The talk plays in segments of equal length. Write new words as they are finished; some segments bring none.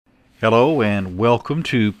Hello and welcome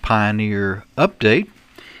to Pioneer Update,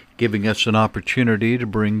 giving us an opportunity to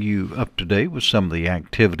bring you up to date with some of the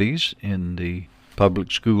activities in the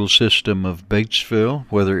public school system of Batesville,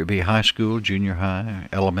 whether it be high school, junior high,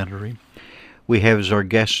 elementary. We have as our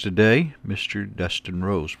guest today Mr. Dustin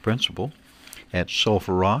Rose, Principal at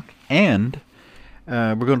Sulphur Rock, and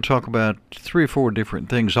we're going to talk about 3 or 4 different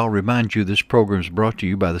things. I'll remind you this program is brought to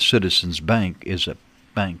you by the Citizens Bank, is a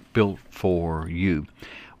bank built for you.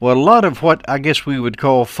 Well, a lot of what I guess we would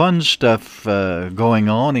call fun stuff going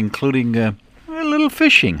on, including a little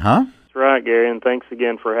fishing, huh? That's right, Gary, and thanks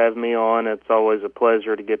again for having me on. It's always a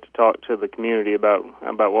pleasure to get to talk to the community about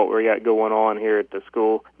what we got going on here at the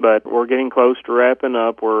school. But we're getting close to wrapping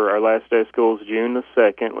up. Our last day of school is June the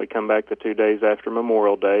 2nd. We come back the 2 days after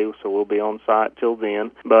Memorial Day, so we'll be on site till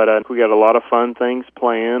then. But we got a lot of fun things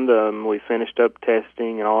planned. We finished up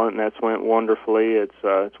testing and all, and that's went wonderfully.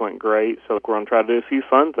 It's went great. So we're going to try to do a few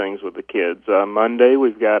fun things with the kids. Monday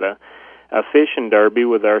we've got a fishing derby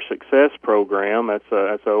with our success program. That's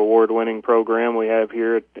an award-winning program we have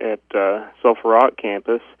here at Sulphur Rock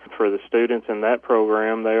campus. For the students in that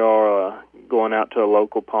program, they are going out to a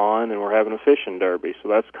local pond, and we're having a fishing derby. So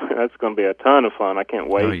that's going to be a ton of fun. I can't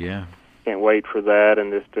wait. Oh, yeah. Can't wait for that,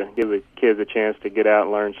 and just to give the kids a chance to get out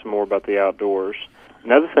and learn some more about the outdoors.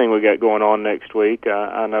 Another thing we got going on next week,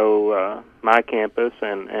 I know my campus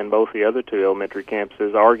and both the other 2 elementary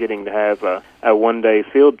campuses are getting to have a one-day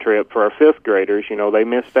field trip for our 5th graders. You know, they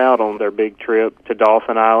missed out on their big trip to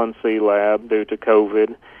Dolphin Island Sea Lab due to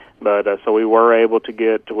COVID, but so we were able to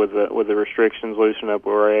get, with the restrictions loosened up,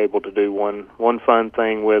 we were able to do one fun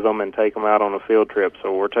thing with them and take them out on a field trip.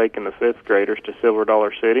 So we're taking the 5th graders to Silver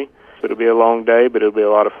Dollar City. It'll be a long day, but it'll be a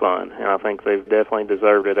lot of fun, and I think they've definitely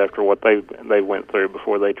deserved it after what they went through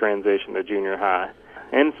before they transitioned to junior high.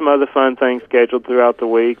 And some other fun things scheduled throughout the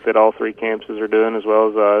week that all 3 campuses are doing, as well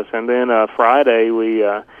as us. And then Friday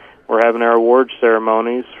we're having our awards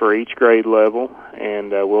ceremonies for each grade level,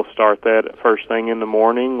 and we'll start that first thing in the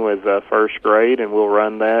morning with first grade, and we'll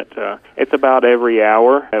run that. It's about every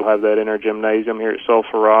hour. We'll have that in our gymnasium here at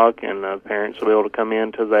Sulphur Rock, and parents will be able to come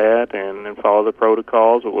into that and follow the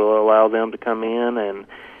protocols. It will allow them to come in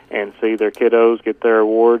and see their kiddos get their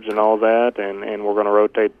awards and all that, and we're going to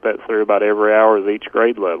rotate that through about every hour of each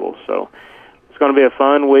grade level. So it's going to be a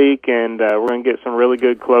fun week, and we're going to get some really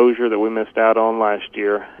good closure that we missed out on last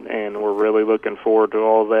year, and we're really looking forward to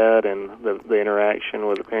all that and the interaction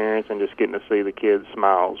with the parents and just getting to see the kids'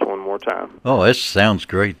 smiles one more time. Oh, that sounds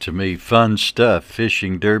great to me. Fun stuff.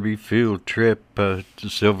 Fishing derby, field trip to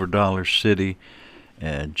Silver Dollar City,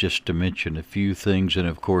 just to mention a few things, and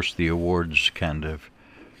of course the awards kind of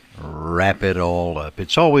wrap it all up.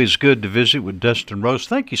 It's always good to visit with Dustin Rose.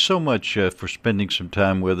 Thank you so much for spending some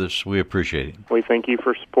time with us. We appreciate it. We thank you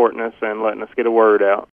for supporting us and letting us get a word out.